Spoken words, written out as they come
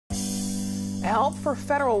Help for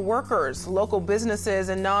federal workers. Local businesses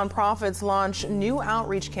and nonprofits launch new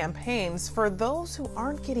outreach campaigns for those who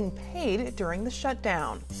aren't getting paid during the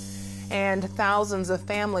shutdown. And thousands of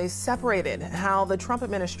families separated. How the Trump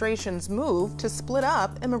administration's move to split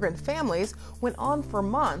up immigrant families went on for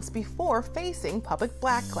months before facing public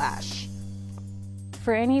backlash.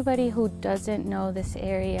 For anybody who doesn't know this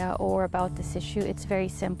area or about this issue, it's very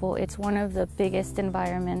simple. It's one of the biggest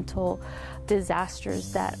environmental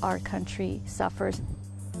disasters that our country suffers.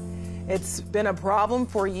 It's been a problem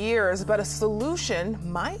for years, but a solution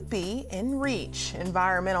might be in reach.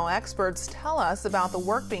 Environmental experts tell us about the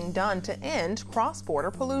work being done to end cross-border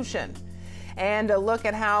pollution. And a look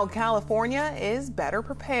at how California is better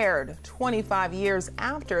prepared 25 years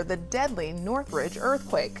after the deadly Northridge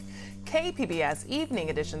earthquake. KPBS Evening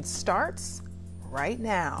Edition starts right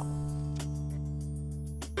now.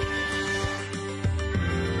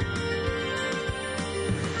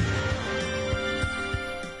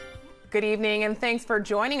 Good evening and thanks for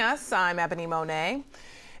joining us. I'm Ebony Monet.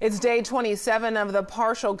 It's day 27 of the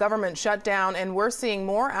partial government shutdown, and we're seeing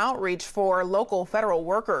more outreach for local federal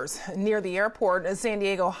workers. Near the airport, San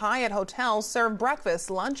Diego Hyatt hotels serve breakfast,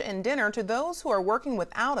 lunch, and dinner to those who are working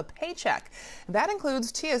without a paycheck. That includes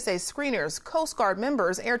TSA screeners, Coast Guard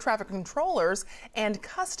members, air traffic controllers, and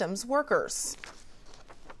customs workers.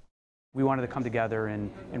 We wanted to come together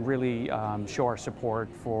and really show our support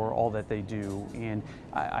for all that they do. And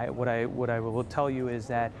what I will tell you is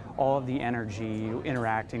that all of the energy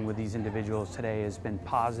interacting with these individuals today has been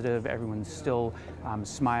positive. Everyone's still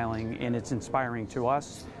smiling, and it's inspiring to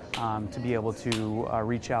us to be able to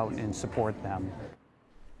reach out and support them.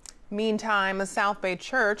 Meantime, a South Bay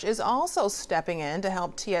church is also stepping in to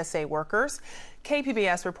help TSA workers.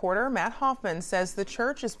 KPBS reporter Matt Hoffman says the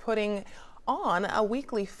church is putting on a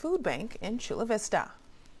weekly food bank in Chula Vista.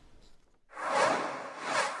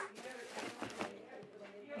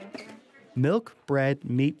 Milk, bread,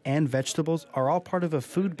 meat, and vegetables are all part of a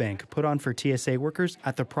food bank put on for TSA workers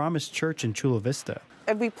at the Promise Church in Chula Vista.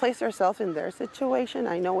 If we place ourselves in their situation,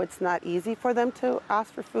 I know it's not easy for them to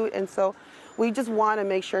ask for food, and so we just want to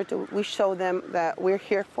make sure we show them that we're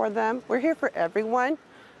here for them. We're here for everyone,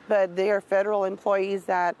 but they are federal employees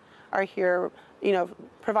that are here,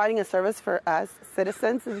 providing a service for us,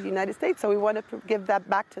 citizens of the United States, so we want to give that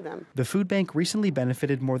back to them. The food bank recently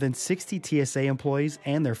benefited more than 60 TSA employees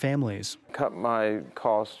and their families. Cut my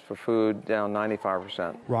costs for food down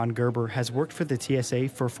 95%. Ron Gerber has worked for the TSA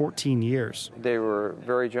for 14 years. They were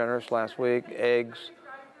very generous last week. Eggs,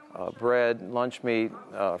 bread, lunch meat,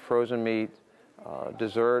 frozen meat,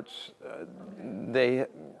 desserts.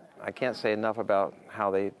 I can't say enough about how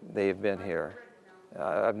they've been here.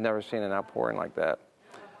 I've never seen an outpouring like that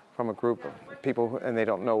from a group of people, and they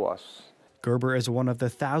don't know us. Gerber is one of the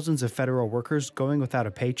thousands of federal workers going without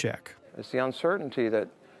a paycheck. It's the uncertainty that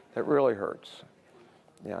really hurts.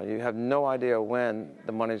 You have no idea when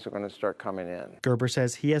the monies are going to start coming in. Gerber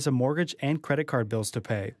says he has a mortgage and credit card bills to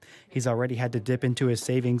pay. He's already had to dip into his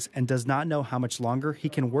savings and does not know how much longer he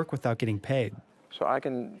can work without getting paid. So I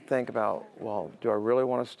can think about, well, do I really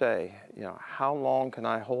want to stay? How long can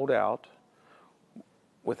I hold out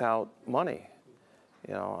without money?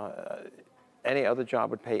 Any other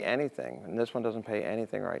job would pay anything, and this one doesn't pay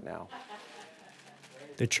anything right now.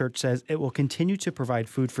 The church says it will continue to provide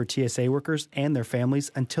food for TSA workers and their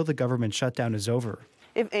families until the government shutdown is over.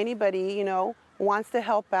 If anybody, wants to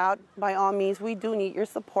help out, by all means, we do need your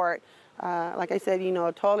support. Like I said,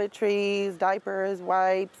 toiletries, diapers,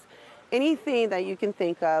 wipes, anything that you can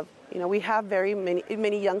think of. We have very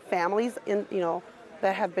many young families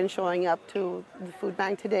that have been showing up to the food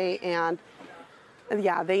bank today, and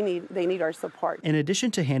yeah, they need our support. In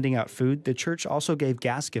addition to handing out food, the church also gave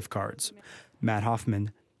gas gift cards. Matt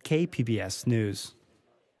Hoffman, KPBS News.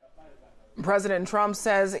 President Trump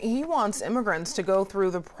says he wants immigrants to go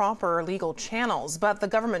through the proper legal channels, but the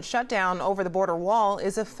government shutdown over the border wall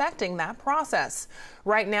is affecting that process.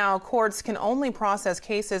 Right now, courts can only process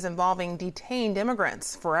cases involving detained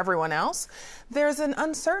immigrants. For everyone else, there's an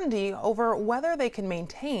uncertainty over whether they can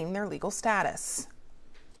maintain their legal status.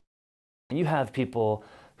 You have people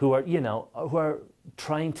who are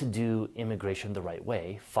trying to do immigration the right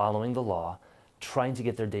way, following the law, trying to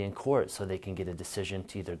get their day in court so they can get a decision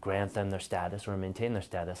to either grant them their status or maintain their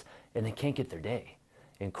status, and they can't get their day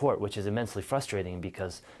in court, which is immensely frustrating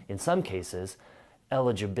because in some cases,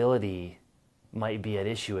 eligibility might be at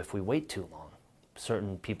issue if we wait too long.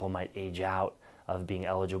 Certain people might age out of being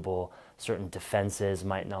eligible, certain defenses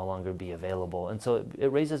might no longer be available, and so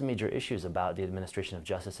it raises major issues about the administration of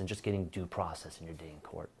justice and just getting due process in your day in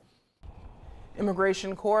court.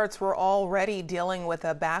 Immigration courts were already dealing with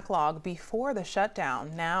a backlog before the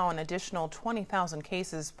shutdown. Now an additional 20,000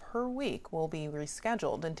 cases per week will be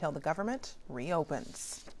rescheduled until the government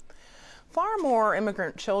reopens. Far more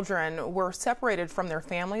immigrant children were separated from their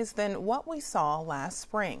families than what we saw last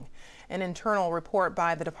spring. An internal report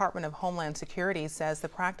by the Department of Homeland Security says the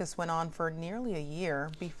practice went on for nearly a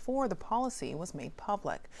year before the policy was made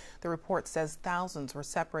public. The report says thousands were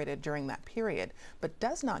separated during that period, but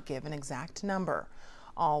does not give an exact number.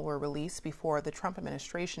 All were released before the Trump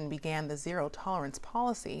administration began the zero-tolerance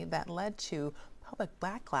policy that led to public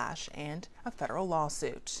backlash and a federal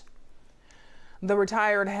lawsuit. The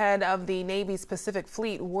retired head of the Navy's Pacific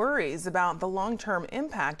Fleet worries about the long-term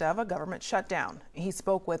impact of a government shutdown. He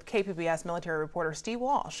spoke with KPBS military reporter Steve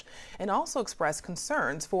Walsh and also expressed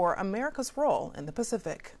concerns for America's role in the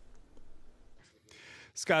Pacific.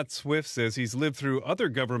 Scott Swift says he's lived through other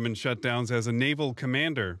government shutdowns as a naval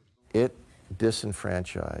commander. It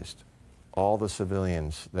disenfranchised all the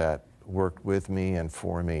civilians that worked with me and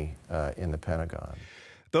for me in the Pentagon.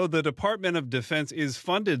 Though the Department of Defense is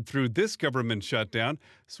funded through this government shutdown,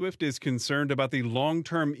 Swift is concerned about the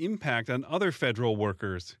long-term impact on other federal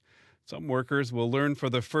workers. Some workers will learn for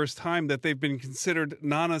the first time that they've been considered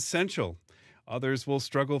non-essential. Others will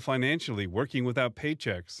struggle financially, working without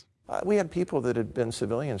paychecks. We had people that had been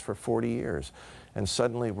civilians for 40 years, and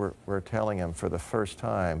suddenly we're telling them for the first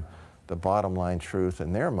time the bottom line truth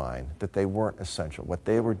in their mind that they weren't essential. What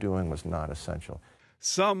they were doing was not essential.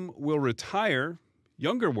 Some will retire.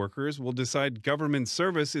 Younger workers will decide government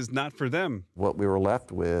service is not for them. What we were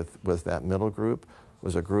left with was that middle group,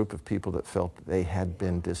 was a group of people that felt they had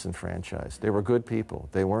been disenfranchised. They were good people.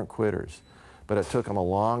 They weren't quitters. But it took them a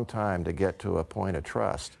long time to get to a point of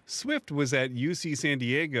trust. Swift was at UC San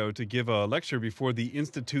Diego to give a lecture before the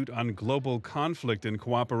Institute on Global Conflict and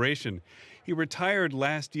Cooperation. He retired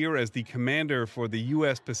last year as the commander for the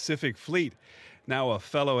U.S. Pacific Fleet. Now a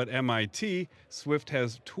fellow at MIT, Swift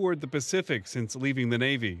has toured the Pacific since leaving the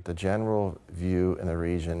Navy. The general view in the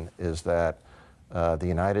region is that the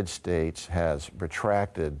United States has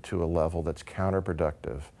retracted to a level that's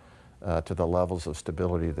counterproductive to the levels of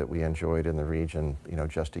stability that we enjoyed in the region,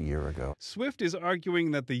 just a year ago. Swift is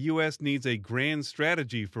arguing that the U.S. needs a grand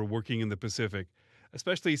strategy for working in the Pacific,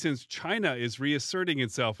 especially since China is reasserting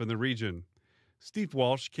itself in the region. Steve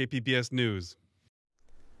Walsh, KPBS News.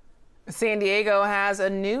 San Diego has a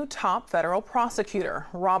new top federal prosecutor.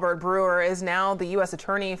 Robert Brewer is now the U.S.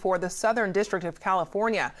 Attorney for the Southern District of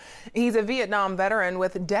California. He's a Vietnam veteran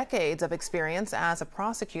with decades of experience as a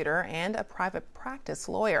prosecutor and a private practice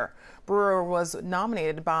lawyer. Brewer was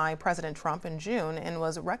nominated by President Trump in June and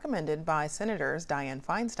was recommended by Senators Dianne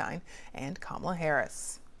Feinstein and Kamala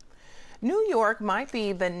Harris. New York might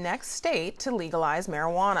be the next state to legalize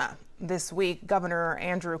marijuana. This week, Governor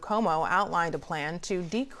Andrew Cuomo outlined a plan to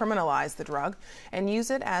decriminalize the drug and use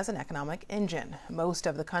it as an economic engine. Most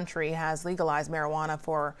of the country has legalized marijuana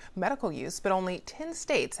for medical use, but only 10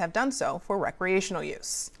 states have done so for recreational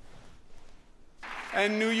use.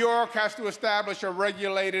 And New York has to establish a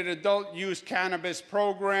regulated adult use cannabis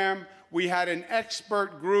program. We had an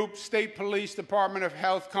expert group, State Police, Department of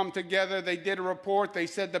Health, come together. They did a report. They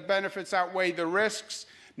said the benefits outweigh the risks.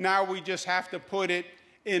 Now we just have to put it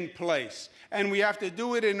in place. And we have to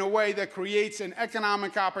do it in a way that creates an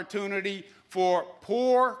economic opportunity for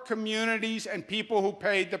poor communities and people who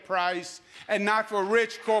paid the price, and not for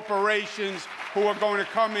rich corporations who are going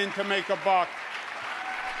to come in to make a buck.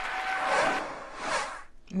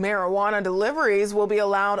 Marijuana deliveries will be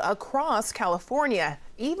allowed across California,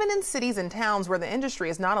 even in cities and towns where the industry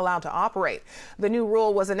is not allowed to operate. The new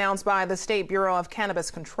rule was announced by the State Bureau of Cannabis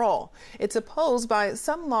Control. It's opposed by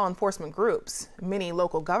some law enforcement groups. Many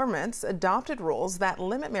local governments adopted rules that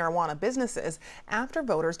limit marijuana businesses after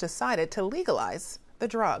voters decided to legalize the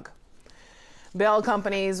drug. Bail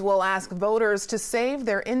companies will ask voters to save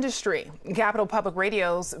their industry. Capitol Public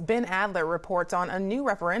Radio's Ben Adler reports on a new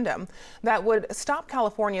referendum that would stop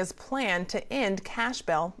California's plan to end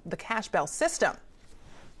the cash bail system.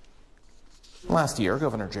 Last year,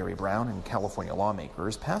 Governor Jerry Brown and California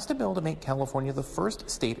lawmakers passed a bill to make California the first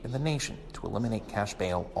state in the nation to eliminate cash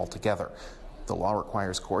bail altogether. The law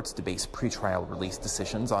requires courts to base pretrial release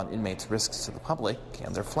decisions on inmates' risks to the public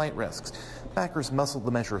and their flight risks. Backers muscled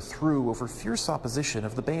the measure through over fierce opposition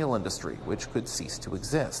of the bail industry, which could cease to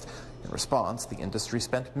exist. In response, the industry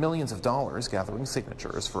spent millions of dollars gathering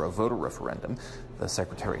signatures for a voter referendum. The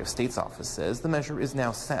Secretary of State's office says the measure is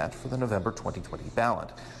now set for the November 2020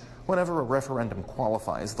 ballot. Whenever a referendum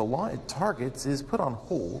qualifies, the law it targets is put on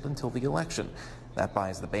hold until the election. That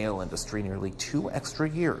buys the bale industry nearly 2 extra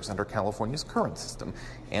years under California's current system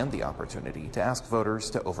and the opportunity to ask voters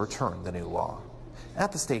to overturn the new law.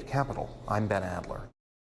 At the state capitol, I'm Ben Adler.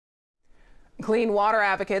 Clean water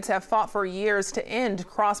advocates have fought for years to end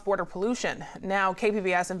cross-border pollution. Now,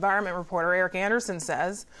 KPBS environment reporter Eric Anderson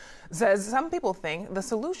says some people think the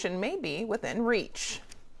solution may be within reach.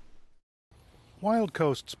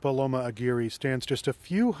 WildCoast's Paloma Aguirre stands just a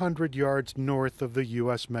few hundred yards north of the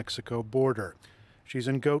U.S.-Mexico border. She's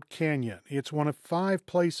in Goat Canyon. It's one of 5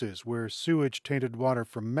 places where sewage-tainted water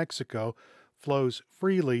from Mexico flows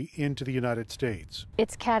freely into the United States.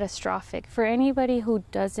 It's catastrophic. For anybody who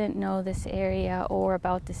doesn't know this area or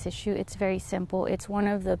about this issue, it's very simple. It's one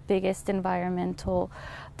of the biggest environmental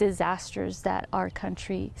disasters that our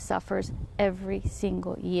country suffers every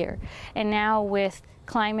single year. And now with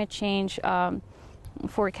climate change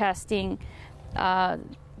forecasting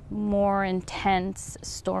more intense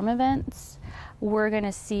storm events, we're going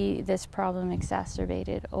to see this problem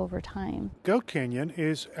exacerbated over time. Goat Canyon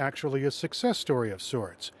is actually a success story of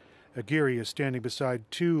sorts. Aguirre is standing beside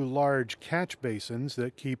 2 large catch basins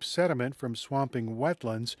that keep sediment from swamping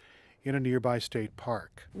wetlands in a nearby state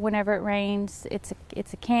park. Whenever it rains, it's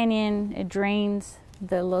a canyon, it drains,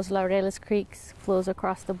 the Los Laureles Creeks flows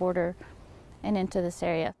across the border and into this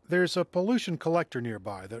area. There's a pollution collector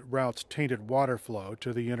nearby that routes tainted water flow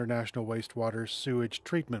to the International Wastewater Sewage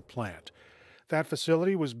Treatment Plant. That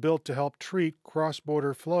facility was built to help treat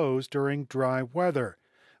cross-border flows during dry weather.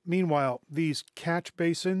 Meanwhile, these catch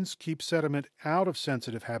basins keep sediment out of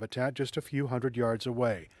sensitive habitat just a few hundred yards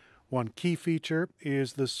away. One key feature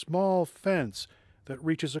is the small fence that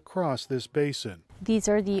reaches across this basin. These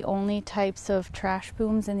are the only types of trash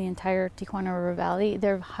booms in the entire Tijuana River Valley.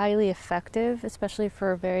 They're highly effective, especially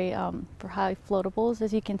for for high floatables.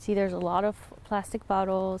 As you can see, there's a lot of plastic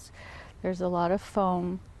bottles, there's a lot of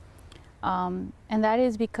foam. And that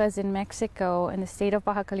is because in Mexico, in the state of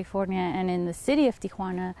Baja California, and in the city of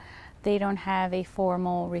Tijuana, they don't have a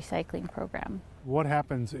formal recycling program. What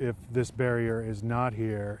happens if this barrier is not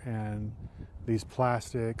here and these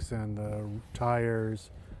plastics and the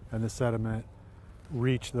tires and the sediment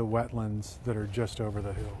reach the wetlands that are just over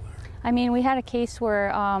the hill there? I mean, we had a case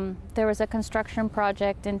where there was a construction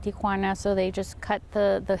project in Tijuana, so they just cut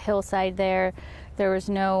the hillside there. There was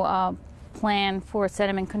no plan for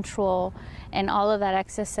sediment control, and all of that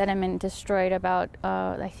excess sediment destroyed about,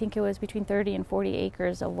 I think it was between 30 and 40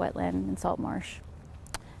 acres of wetland and salt marsh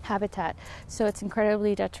habitat. So it's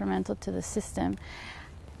incredibly detrimental to the system.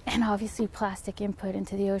 And obviously plastic input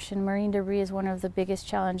into the ocean. Marine debris is one of the biggest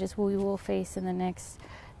challenges we will face in the next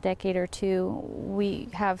decade or two. We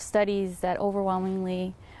have studies that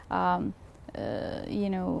overwhelmingly come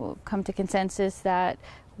to consensus that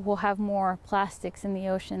we'll have more plastics in the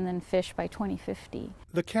ocean than fish by 2050.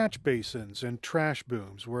 The catch basins and trash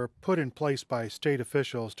booms were put in place by state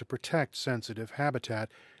officials to protect sensitive habitat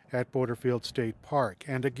at Borderfield State Park.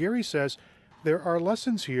 And Aguirre says there are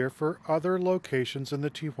lessons here for other locations in the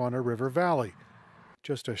Tijuana River Valley.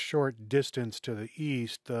 Just a short distance to the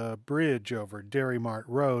east, the bridge over Dairy Mart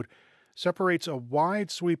Road separates a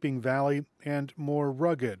wide sweeping valley and more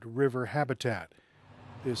rugged river habitat.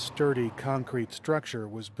 This sturdy concrete structure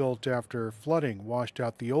was built after flooding washed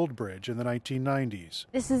out the old bridge in the 1990s.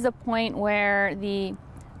 This is a point where the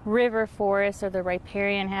river forest or the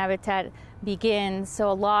riparian habitat begins,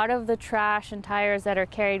 so a lot of the trash and tires that are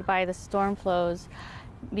carried by the storm flows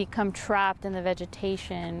become trapped in the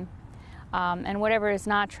vegetation, and whatever is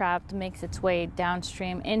not trapped makes its way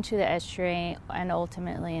downstream into the estuary and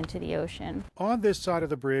ultimately into the ocean. On this side of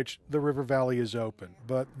the bridge, the river valley is open,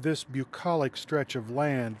 but this bucolic stretch of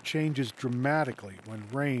land changes dramatically when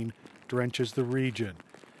rain drenches the region.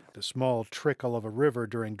 The small trickle of a river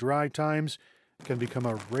during dry times can become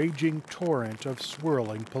a raging torrent of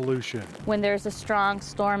swirling pollution. When there's a strong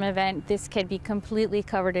storm event, this can be completely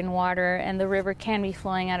covered in water, and the river can be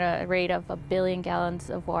flowing at a rate of 1 billion gallons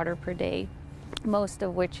of water per day, most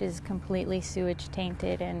of which is completely sewage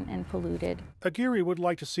tainted and polluted. Aguirre would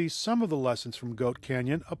like to see some of the lessons from Goat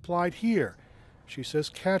Canyon applied here. She says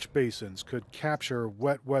catch basins could capture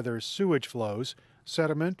wet weather sewage flows,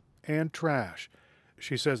 sediment, and trash.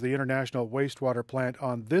 She says the International Wastewater Plant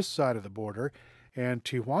on this side of the border and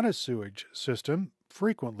Tijuana's sewage system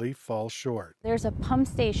frequently fall short. There's a pump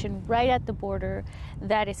station right at the border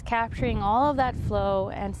that is capturing all of that flow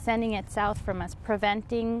and sending it south from us,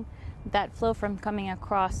 preventing that flow from coming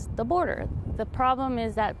across the border. The problem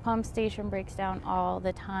is that pump station breaks down all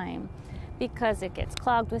the time because it gets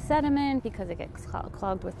clogged with sediment, because it gets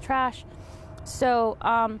clogged with trash. So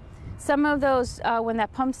some of those, when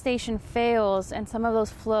that pump station fails and some of those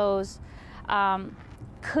flows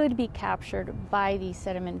could be captured by these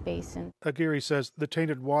sediment basins. Aguirre says the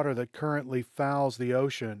tainted water that currently fouls the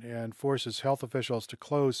ocean and forces health officials to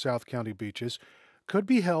close South County beaches could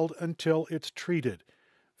be held until it's treated.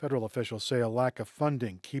 Federal officials say a lack of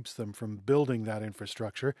funding keeps them from building that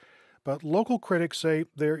infrastructure, but local critics say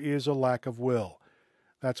there is a lack of will.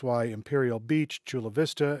 That's why Imperial Beach, Chula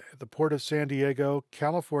Vista, the Port of San Diego,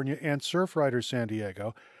 California, and Surfrider San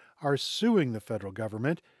Diego are suing the federal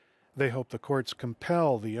government. They hope the courts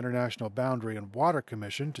compel the International Boundary and Water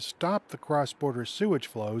Commission to stop the cross-border sewage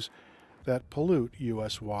flows that pollute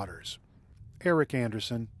U.S. waters. Eric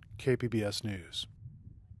Anderson, KPBS News.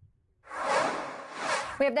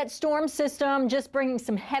 We have that storm system just bringing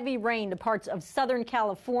some heavy rain to parts of Southern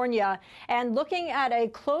California. And looking at a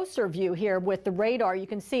closer view here with the radar, you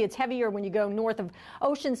can see it's heavier when you go north of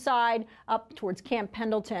Oceanside up towards Camp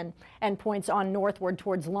Pendleton and points on northward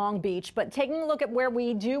towards Long Beach. But taking a look at where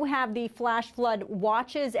we do have the flash flood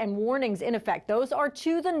watches and warnings in effect, those are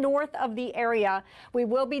to the north of the area. We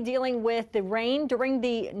will be dealing with the rain during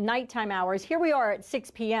the nighttime hours. Here we are at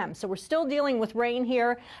 6 p.m. So we're still dealing with rain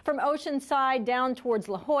here from Oceanside down towards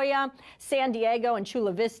La Jolla, San Diego, and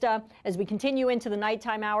Chula Vista. As we continue into the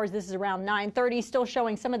nighttime hours, this is around 9:30, still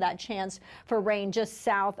showing some of that chance for rain just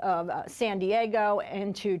south of San Diego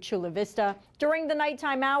into Chula Vista. During the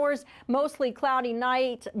nighttime hours, mostly cloudy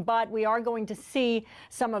night, but we are going to see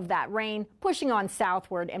some of that rain pushing on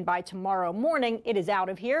southward, and by tomorrow morning, it is out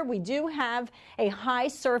of here. We do have a high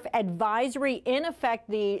surf advisory in effect.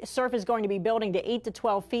 The surf is going to be building to 8 to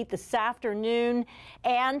 12 feet this afternoon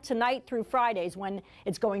and tonight through Fridays when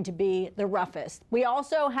it's going to be the roughest. We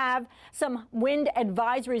also have some wind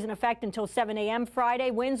advisories in effect until 7 a.m. Friday.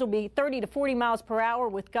 Winds will be 30 to 40 miles per hour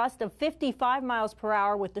with gusts of 55 miles per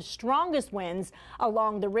hour with the strongest winds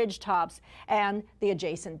along the ridge tops and the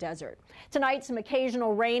adjacent desert. Tonight, some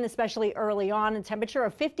occasional rain, especially early on, a temperature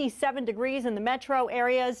of 57 degrees in the metro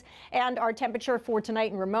areas, and our temperature for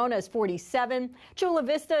tonight in Ramona is 47. Chula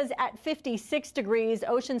Vista is at 56 degrees,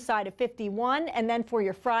 Oceanside at 51, and then for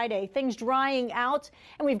your Friday, things drying out,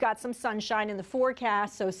 and we've got some sunshine in the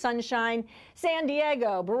forecast. So sunshine, San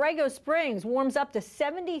Diego, Borrego Springs warms up to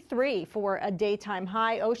 73 for a daytime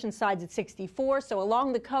high. Oceanside's at 64, so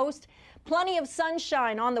along the coast, plenty of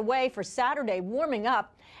sunshine on the way for Saturday, warming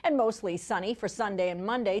up, and mostly sunny for Sunday and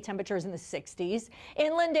Monday. Temperatures in the 60s.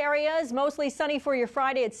 Inland areas, mostly sunny for your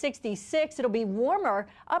Friday at 66. It'll be warmer,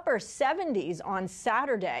 upper 70s on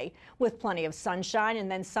Saturday with plenty of sunshine, and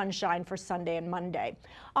then sunshine for Sunday and Monday.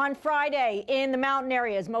 On Friday, in the mountain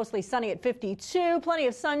areas, mostly sunny at 52. Plenty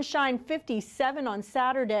of sunshine, 57 on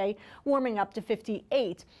Saturday, warming up to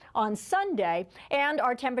 58 on Sunday. And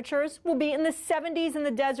our temperatures will be in the 70s in the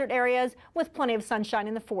desert areas with plenty of sunshine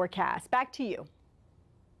in the forecast. Back to you.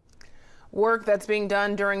 Work that's being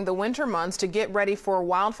done during the winter months to get ready for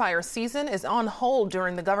wildfire season is on hold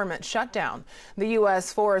during the government shutdown. The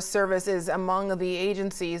U.S. Forest Service is among the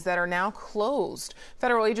agencies that are now closed.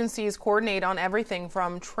 Federal agencies coordinate on everything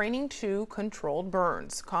from training to controlled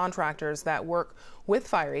burns. Contractors that work with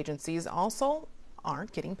fire agencies also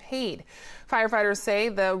aren't getting paid. Firefighters say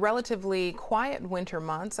the relatively quiet winter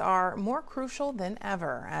months are more crucial than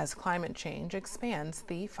ever as climate change expands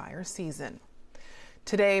the fire season.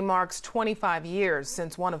 Today marks 25 years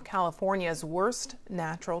since one of California's worst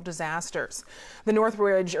natural disasters. The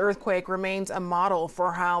Northridge earthquake remains a model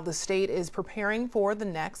for how the state is preparing for the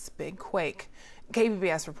next big quake.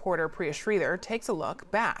 KPBS reporter Priya Sridhar takes a look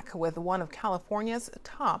back with one of California's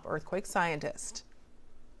top earthquake scientists.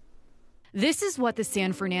 This is what the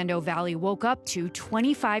San Fernando Valley woke up to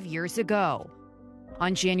 25 years ago.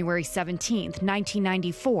 On January 17,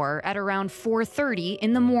 1994, at around 4:30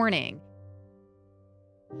 in the morning.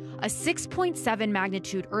 A 6.7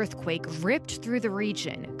 magnitude earthquake ripped through the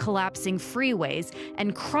region, collapsing freeways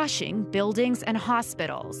and crushing buildings and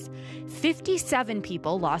hospitals. 57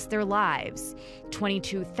 people lost their lives.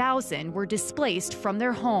 22,000 were displaced from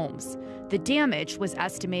their homes. The damage was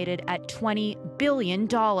estimated at $20 billion.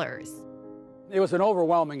 It was an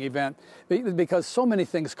overwhelming event because so many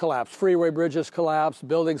things collapsed. Freeway bridges collapsed,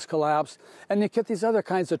 buildings collapsed, and you get these other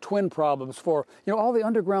kinds of twin problems for, all the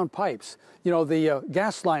underground pipes. The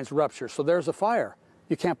gas lines rupture, so there's a fire.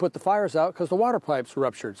 You can't put the fires out because the water pipes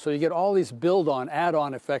ruptured. So you get all these build-on,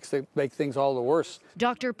 add-on effects that make things all the worse.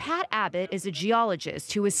 Dr. Pat Abbott is a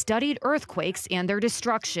geologist who has studied earthquakes and their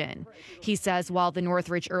destruction. He says while the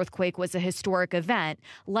Northridge earthquake was a historic event,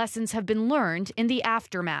 lessons have been learned in the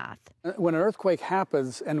aftermath. When an earthquake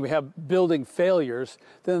happens and we have building failures,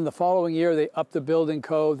 then the following year they up the building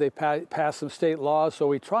code, they pass some state laws, so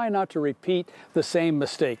we try not to repeat the same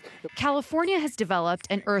mistake. California has developed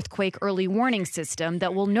an earthquake early warning system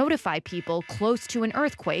that will notify people close to an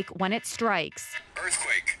earthquake when it strikes.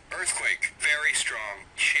 Earthquake, earthquake, very strong,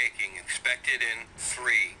 shaking, expected in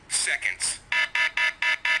 3 seconds.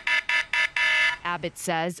 Abbott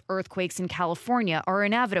says earthquakes in California are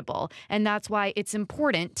inevitable, and that's why it's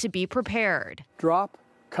important to be prepared. Drop,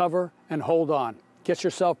 cover, and hold on. Get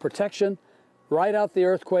yourself protection, ride out the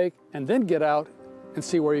earthquake, and then get out and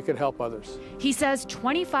see where you can help others. He says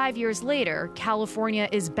 25 years later, California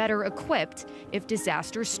is better equipped if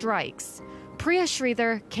disaster strikes. Priya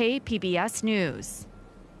Sridhar, KPBS News.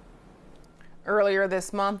 Earlier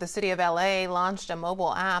this month, the city of LA launched a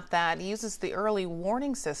mobile app that uses the early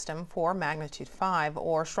warning system for magnitude 5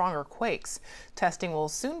 or stronger quakes. Testing will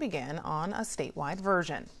soon begin on a statewide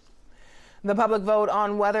version. The public vote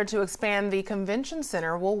on whether to expand the convention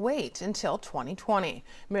center will wait until 2020.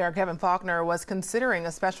 Mayor Kevin Faulconer was considering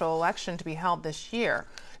a special election to be held this year.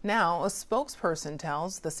 Now, a spokesperson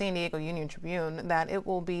tells the San Diego Union-Tribune that it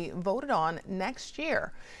will be voted on next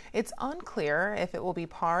year. It's unclear if it will be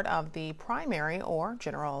part of the primary or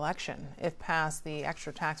general election. If passed, the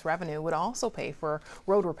extra tax revenue would also pay for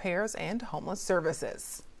road repairs and homeless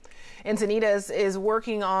services. Encinitas is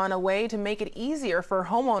working on a way to make it easier for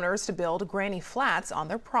homeowners to build granny flats on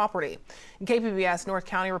their property. KPBS North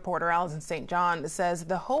County reporter Allison St. John says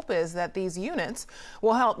the hope is that these units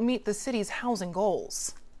will help meet the city's housing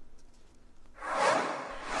goals.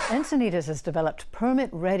 Encinitas has developed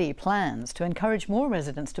permit-ready plans to encourage more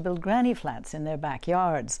residents to build granny flats in their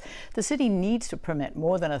backyards. The city needs to permit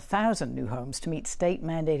more than 1,000 new homes to meet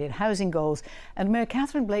state-mandated housing goals, and Mayor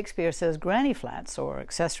Catherine Blakespeare says granny flats, or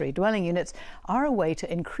accessory dwelling units, are a way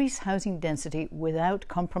to increase housing density without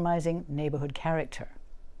compromising neighborhood character.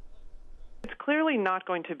 It's clearly not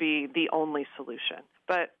going to be the only solution,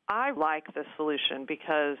 but I like this solution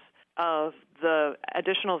because of the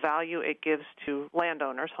additional value it gives to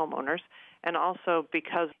landowners, homeowners, and also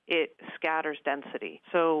because it scatters density.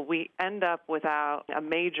 So we end up without a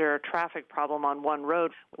major traffic problem on one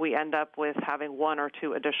road. We end up with having 1 or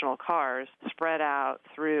 2 additional cars spread out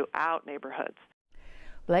throughout neighborhoods.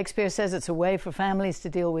 Blakespeare says it's a way for families to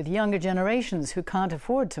deal with younger generations who can't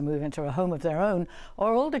afford to move into a home of their own,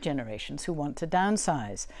 or older generations who want to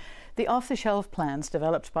downsize. The off-the-shelf plans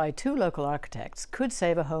developed by 2 local architects could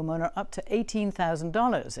save a homeowner up to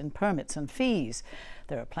 $18,000 in permits and fees.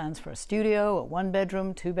 There are plans for a studio, a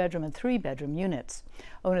 1-bedroom, 2-bedroom and 3-bedroom units.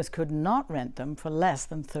 Owners could not rent them for less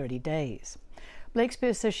than 30 days.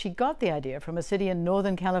 Blakespeare says she got the idea from a city in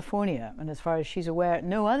Northern California, and as far as she's aware,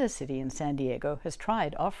 no other city in San Diego has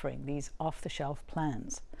tried offering these off-the-shelf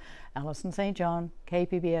plans. Allison St. John,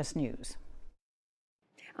 KPBS News.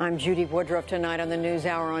 I'm Judy Woodruff. Tonight on the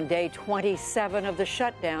NewsHour, on day 27 of the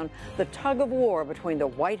shutdown, the tug-of-war between the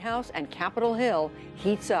White House and Capitol Hill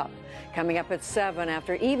heats up. Coming up at 7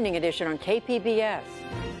 after Evening Edition on KPBS.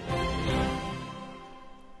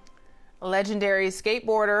 Legendary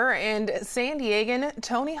skateboarder and San Diegan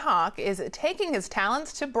Tony Hawk is taking his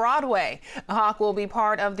talents to Broadway. Hawk will be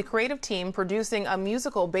part of the creative team producing a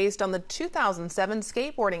musical based on the 2007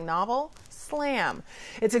 skateboarding novel Slam.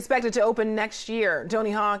 It's expected to open next year.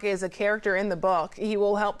 Tony Hawk is a character in the book. He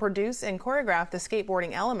will help produce and choreograph the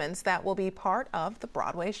skateboarding elements that will be part of the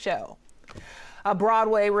Broadway show. A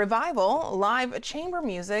Broadway revival, live chamber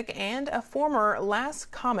music, and a former last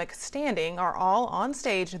comic standing are all on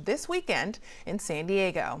stage this weekend in San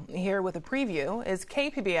Diego. Here with a preview is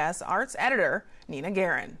KPBS arts editor Nina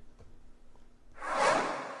Guerin.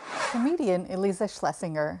 Comedian Elisa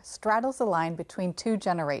Schlesinger straddles the line between 2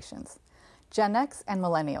 generations, Gen X and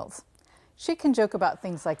millennials. She can joke about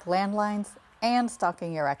things like landlines and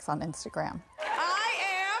stalking your ex on Instagram. I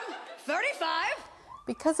am 35.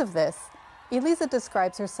 Because of this, Elisa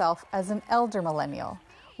describes herself as an elder millennial,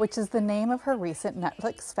 which is the name of her recent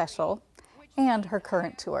Netflix special and her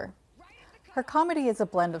current tour. Her comedy is a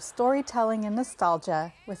blend of storytelling and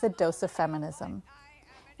nostalgia with a dose of feminism.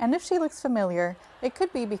 And if she looks familiar, it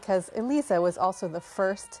could be because Elisa was also the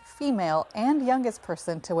first female and youngest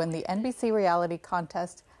person to win the NBC reality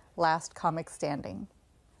contest Last Comic Standing.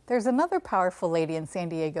 There's another powerful lady in San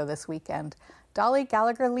Diego this weekend, Dolly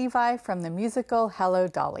Gallagher-Levi from the musical Hello,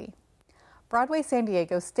 Dolly. Broadway San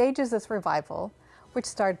Diego stages this revival, which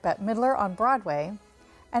starred Bette Midler on Broadway,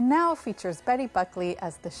 and now features Betty Buckley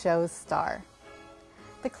as the show's star.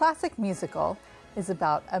 The classic musical is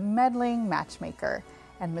about a meddling matchmaker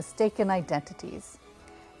and mistaken identities.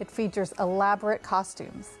 It features elaborate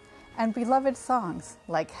costumes and beloved songs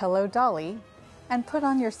like Hello, Dolly and Put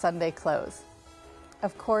on Your Sunday Clothes.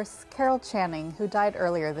 Of course, Carol Channing, who died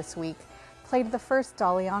earlier this week, played the first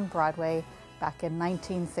Dolly on Broadway back in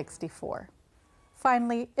 1964.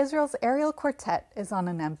 Finally, Israel's Ariel Quartet is on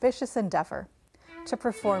an ambitious endeavor. to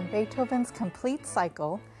perform Beethoven's Complete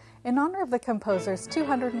Cycle in honor of the composer's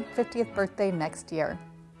 250th birthday next year.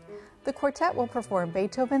 The quartet will perform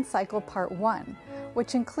Beethoven's Cycle Part 1,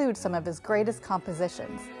 which includes some of his greatest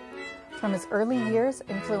compositions, from his early years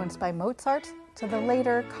influenced by Mozart to the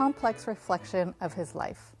later complex reflection of his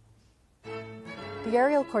life. The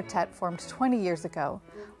Ariel Quartet formed 20 years ago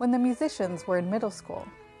when the musicians were in middle school,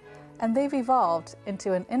 and they've evolved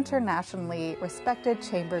into an internationally respected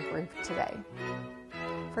chamber group today.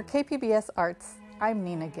 For KPBS Arts, I'm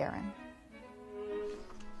Nina Guerin.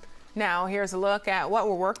 Now, here's a look at what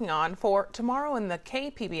we're working on for tomorrow in the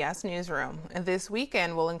KPBS newsroom. This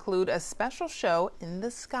weekend will include a special show in the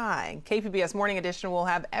sky. KPBS Morning Edition will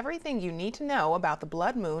have everything you need to know about the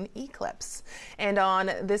blood moon eclipse. And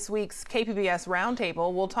on this week's KPBS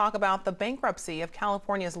Roundtable, we'll talk about the bankruptcy of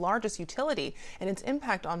California's largest utility and its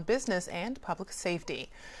impact on business and public safety.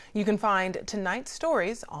 You can find tonight's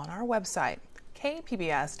stories on our website,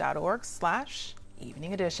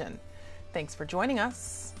 kpbs.org/evening edition. Thanks for joining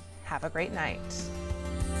us. Have a great night.